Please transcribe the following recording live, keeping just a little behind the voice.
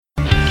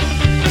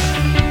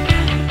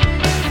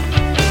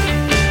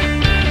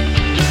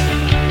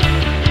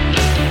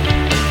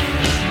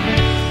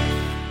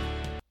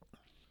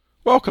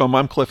Welcome,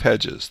 I'm Cliff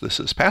Hedges. This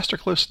is Pastor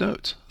Cliff's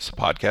Notes. It's a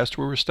podcast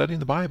where we're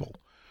studying the Bible.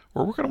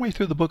 We're working our way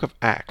through the book of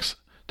Acts.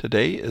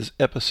 Today is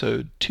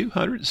episode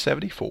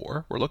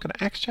 274. We're looking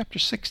at Acts chapter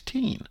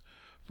 16,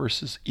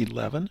 verses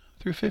 11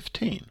 through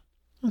 15.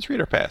 Let's read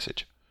our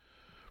passage.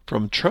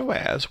 From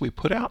Troas we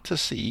put out to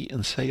sea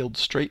and sailed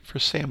straight for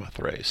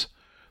Samothrace,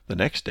 the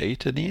next day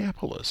to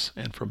Neapolis,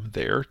 and from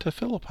there to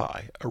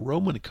Philippi, a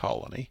Roman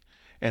colony,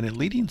 and a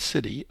leading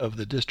city of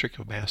the district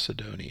of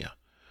Macedonia.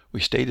 We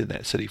stayed in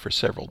that city for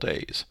several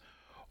days.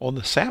 On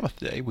the Sabbath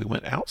day we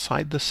went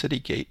outside the city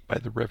gate by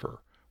the river,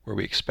 where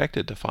we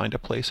expected to find a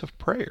place of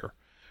prayer.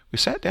 We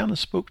sat down and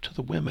spoke to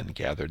the women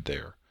gathered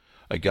there.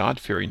 A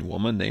God-fearing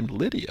woman named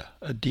Lydia,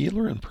 a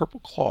dealer in purple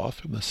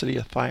cloth from the city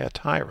of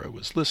Thyatira,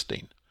 was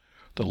listening.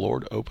 The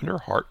Lord opened her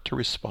heart to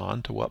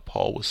respond to what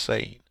Paul was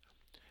saying.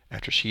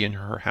 After she and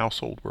her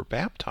household were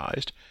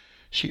baptized,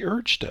 she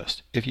urged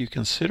us, "If you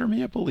consider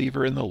me a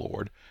believer in the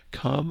Lord,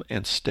 come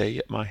and stay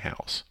at my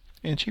house."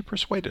 And she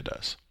persuaded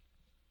us.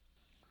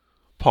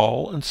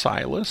 Paul and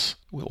Silas,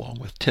 along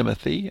with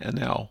Timothy, and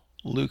now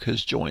Luke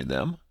has joined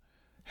them,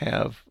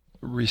 have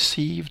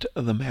received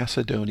the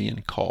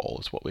Macedonian call,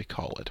 is what we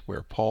call it,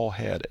 where Paul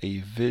had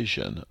a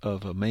vision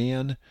of a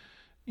man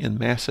in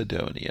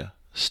Macedonia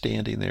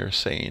standing there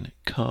saying,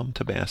 "Come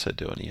to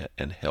Macedonia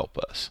and help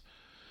us."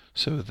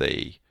 So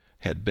they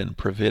had been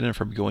prevented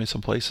from going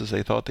some places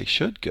they thought they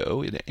should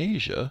go in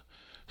Asia,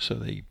 so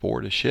they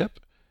board a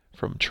ship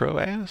from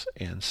Troas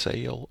and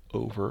sail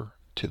over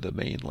to the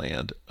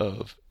mainland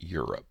of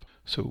Europe.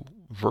 So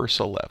verse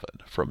 11,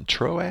 from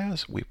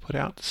Troas we put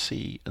out to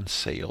sea and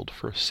sailed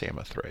for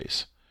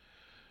Samothrace.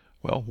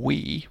 Well,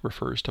 we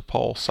refers to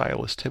Paul,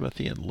 Silas,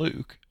 Timothy, and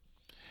Luke,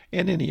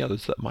 and any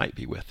others that might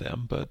be with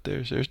them, but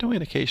there's no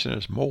indication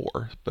there's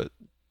more, but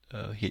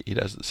he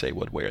doesn't say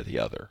one way or the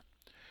other.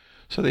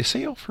 So they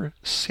sail for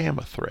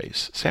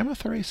Samothrace.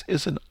 Samothrace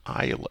is an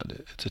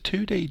island. It's a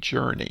 2-day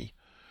journey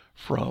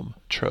from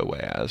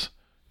Troas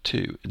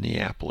to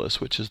Neapolis,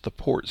 which is the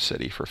port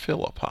city for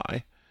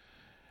Philippi.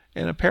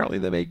 And apparently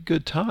they make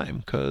good time,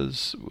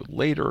 because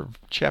later,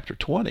 chapter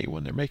 20,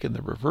 when they're making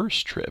the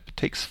reverse trip, it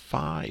takes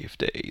 5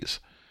 days.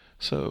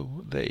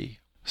 So they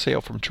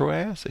sail from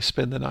Troas, they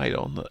spend the night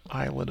on the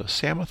island of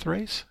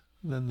Samothrace,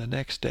 then the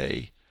next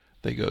day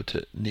they go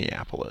to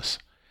Neapolis.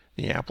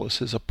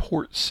 Neapolis is a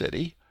port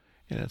city,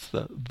 and it's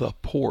the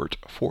port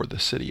for the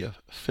city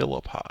of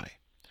Philippi,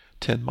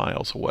 10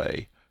 miles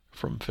away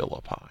from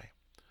Philippi.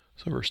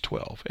 So verse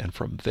 12, and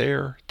from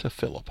there to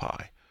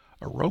Philippi,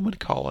 a Roman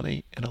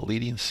colony and a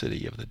leading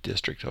city of the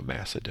district of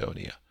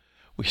Macedonia.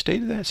 We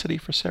stayed in that city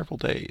for several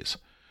days.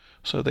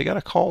 So they got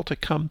a call to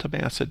come to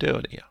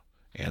Macedonia,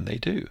 and they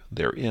do.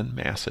 They're in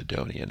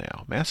Macedonia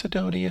now.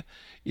 Macedonia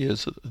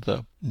is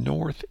the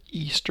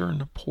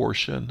northeastern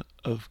portion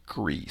of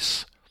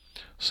Greece.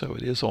 So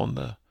it is on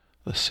the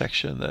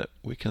section that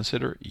we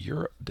consider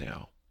Europe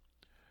now.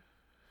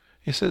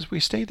 It says we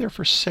stayed there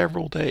for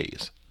several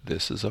days.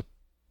 This is a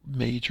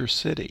major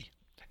city.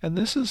 And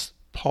this is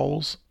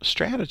Paul's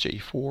strategy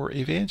for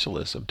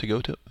evangelism, to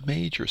go to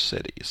major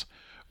cities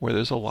where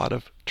there's a lot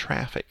of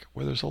traffic,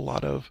 where there's a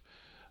lot of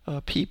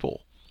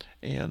people,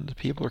 and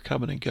people are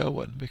coming and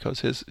going,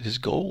 because his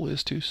goal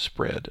is to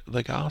spread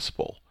the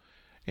gospel.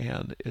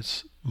 And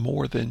it's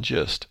more than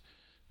just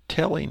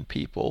telling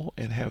people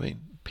and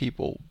having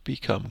people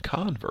become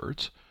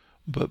converts,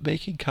 but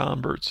making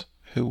converts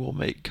who will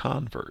make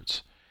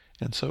converts.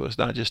 And so it's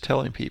not just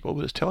telling people,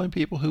 but it's telling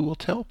people who will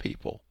tell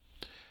people.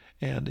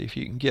 And if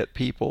you can get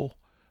people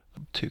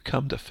to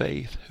come to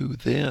faith who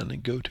then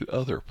go to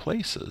other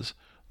places,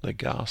 the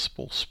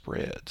gospel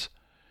spreads.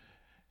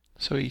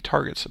 So he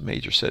targets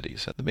major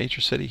cities. And the major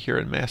city here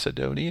in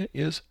Macedonia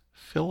is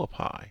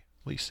Philippi, at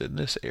least in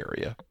this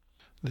area,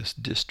 this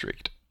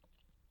district.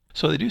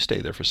 So they do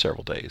stay there for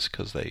several days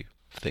because they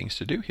have things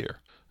to do here.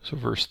 So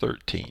verse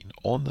 13,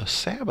 on the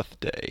Sabbath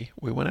day,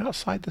 we went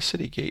outside the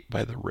city gate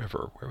by the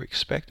river, where we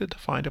expected to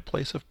find a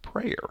place of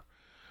prayer.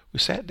 We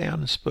sat down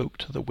and spoke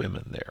to the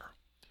women there.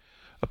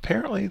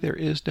 Apparently there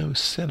is no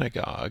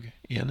synagogue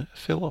in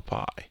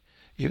Philippi.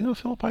 Even though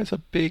Philippi is a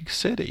big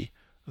city,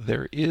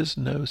 there is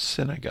no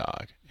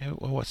synagogue. And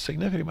what's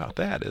significant about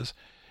that is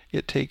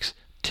it takes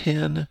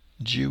 10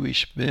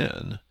 Jewish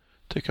men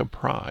to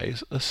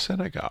comprise a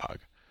synagogue.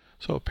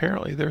 So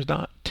apparently there's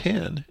not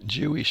 10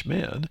 Jewish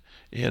men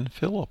in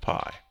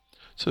Philippi.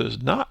 So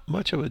there's not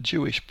much of a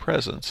Jewish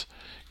presence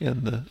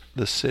in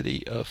the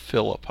city of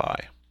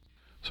Philippi.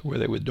 So where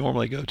they would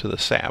normally go to the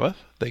Sabbath,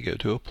 they go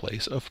to a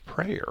place of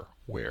prayer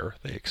where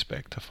they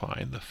expect to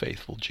find the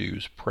faithful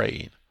Jews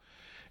praying.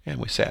 And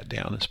we sat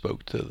down and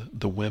spoke to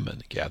the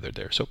women gathered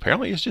there. So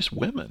apparently it's just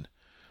women.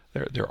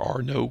 There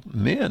are no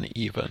men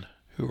even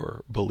who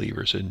are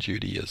believers in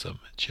Judaism,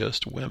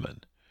 just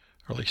women,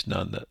 or at least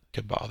none that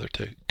could bother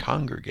to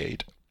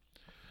congregate.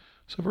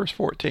 So verse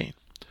 14,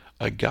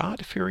 a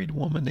God-fearing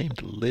woman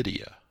named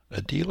Lydia,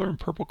 a dealer in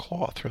purple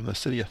cloth from the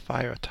city of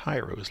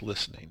Thyatira, was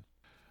listening.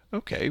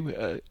 Okay,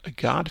 a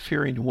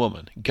God-fearing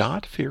woman.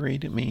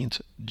 God-fearing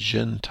means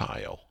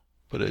Gentile,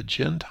 but a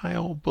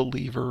Gentile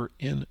believer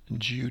in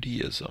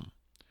Judaism.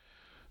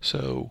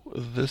 So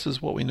this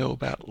is what we know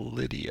about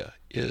Lydia,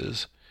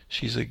 is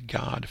she's a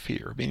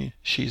God-fearer, meaning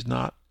she's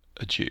not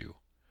a Jew,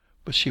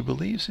 but she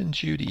believes in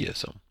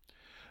Judaism.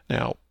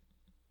 Now,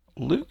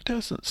 Luke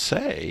doesn't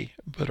say,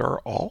 but are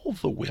all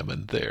the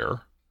women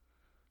there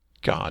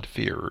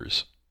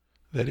God-fearers?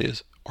 That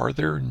is, are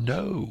there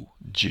no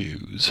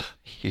Jews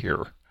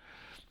here?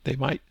 They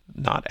might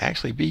not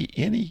actually be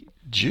any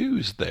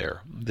Jews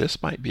there.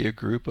 This might be a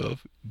group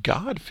of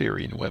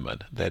God-fearing women,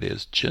 that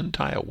is,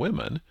 Gentile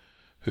women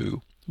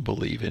who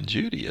believe in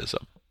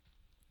Judaism.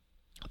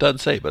 It doesn't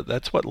say, but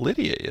that's what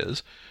Lydia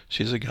is.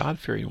 She's a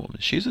God-fearing woman.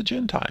 She's a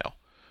Gentile,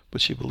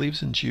 but she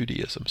believes in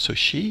Judaism. So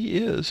she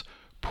is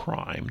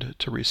primed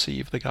to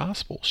receive the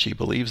gospel. She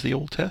believes the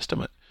Old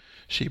Testament.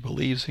 She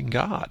believes in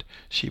God.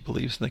 She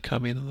believes in the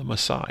coming of the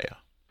Messiah.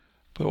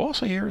 But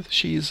also here,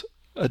 she's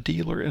a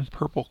dealer in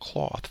purple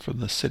cloth from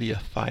the city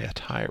of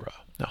Thyatira.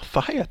 Now,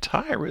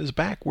 Thyatira is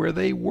back where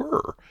they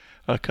were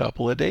a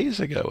couple of days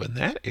ago in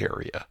that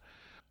area.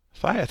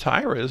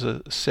 Thyatira is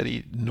a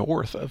city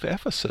north of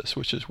Ephesus,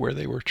 which is where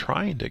they were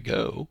trying to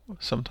go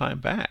some time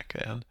back.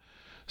 And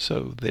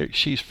so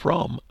she's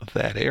from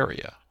that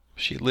area.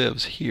 She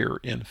lives here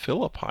in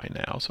Philippi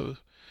now, so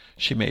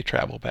she may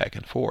travel back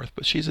and forth,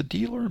 but she's a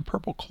dealer in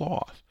purple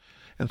cloth.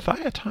 And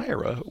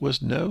Thyatira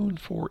was known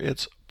for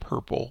its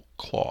purple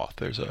cloth.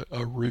 There's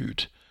a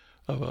root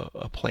of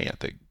a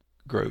plant that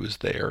grows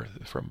there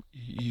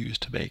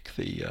used to make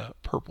the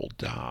purple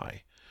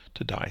dye,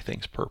 to dye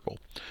things purple.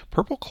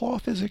 Purple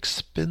cloth is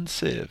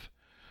expensive,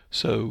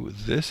 so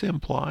this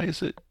implies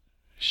that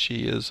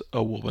she is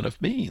a woman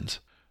of means,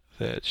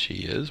 that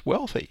she is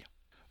wealthy.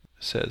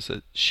 It says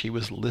that she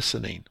was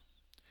listening,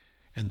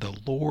 and the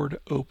Lord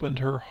opened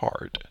her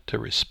heart to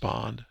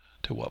respond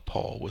to what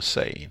Paul was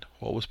saying.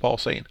 What was Paul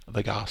saying?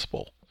 The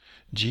gospel.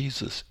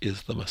 Jesus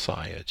is the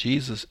Messiah.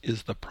 Jesus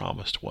is the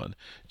promised one.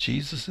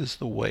 Jesus is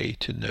the way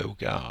to know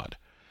God.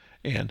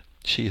 And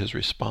she has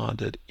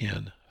responded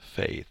in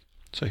faith.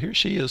 So here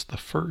she is, the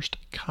first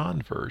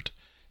convert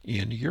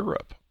in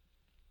Europe.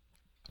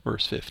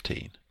 Verse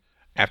 15.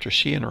 After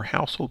she and her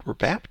household were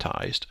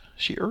baptized,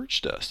 she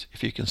urged us,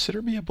 "If you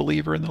consider me a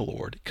believer in the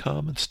Lord,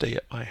 come and stay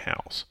at my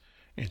house."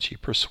 And she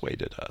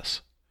persuaded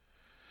us.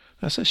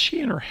 Now it says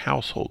she and her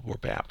household were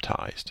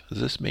baptized. Does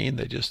this mean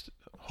they just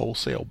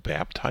wholesale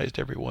baptized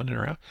everyone in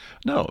her house?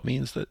 No, it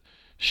means that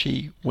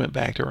she went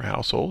back to her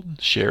household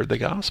and shared the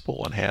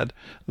gospel and had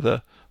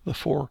the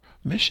 4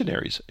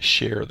 missionaries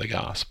share the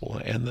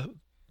gospel, and the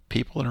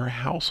people in her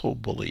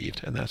household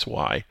believed, and that's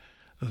why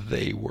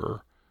they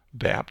were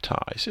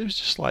baptized. It was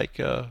just like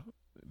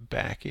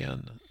back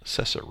in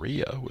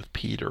Caesarea with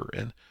Peter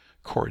and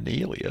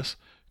Cornelius.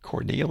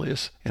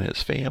 Cornelius and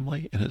his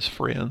family and his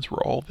friends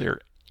were all there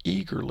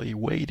eagerly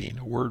waiting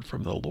a word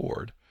from the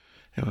Lord.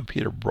 And when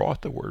Peter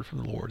brought the word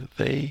from the Lord,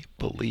 they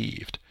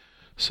believed.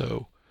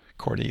 So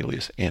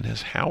Cornelius and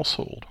his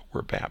household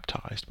were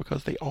baptized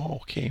because they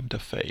all came to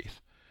faith.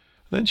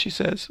 Then she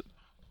says,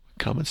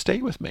 "Come and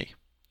stay with me."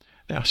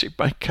 Now she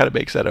kind of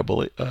makes that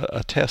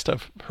a test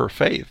of her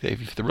faith.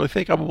 If you really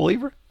think I'm a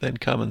believer, then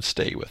come and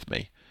stay with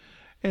me.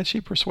 And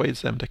she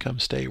persuades them to come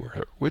stay with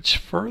her, which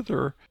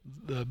further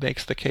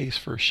makes the case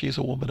for she's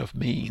a woman of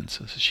means.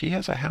 She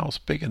has a house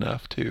big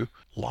enough to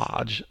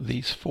lodge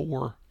these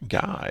 4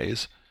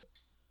 guys.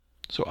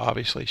 So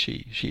obviously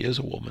she is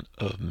a woman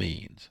of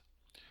means.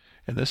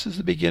 And this is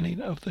the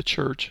beginning of the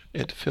church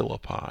at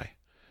Philippi.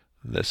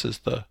 This is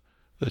the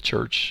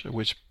church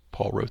which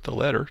Paul wrote the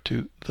letter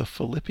to the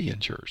Philippian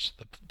church.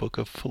 The book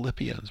of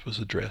Philippians was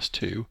addressed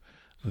to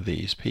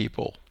these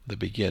people, the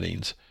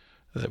beginnings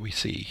that we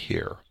see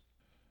here.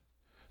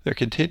 They're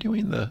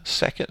continuing the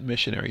second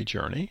missionary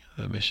journey,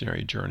 the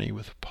missionary journey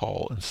with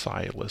Paul and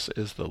Silas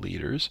as the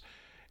leaders,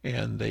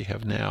 and they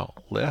have now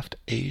left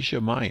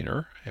Asia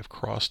Minor, have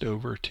crossed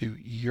over to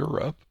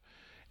Europe,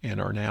 and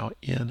are now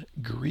in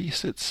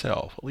Greece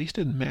itself, at least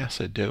in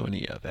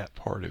Macedonia, that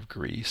part of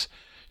Greece,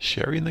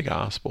 sharing the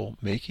gospel,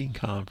 making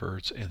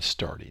converts, and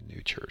starting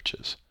new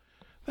churches.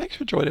 Thanks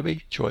for joining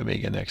me. Join me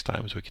again next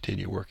time as we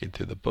continue working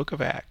through the book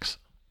of Acts.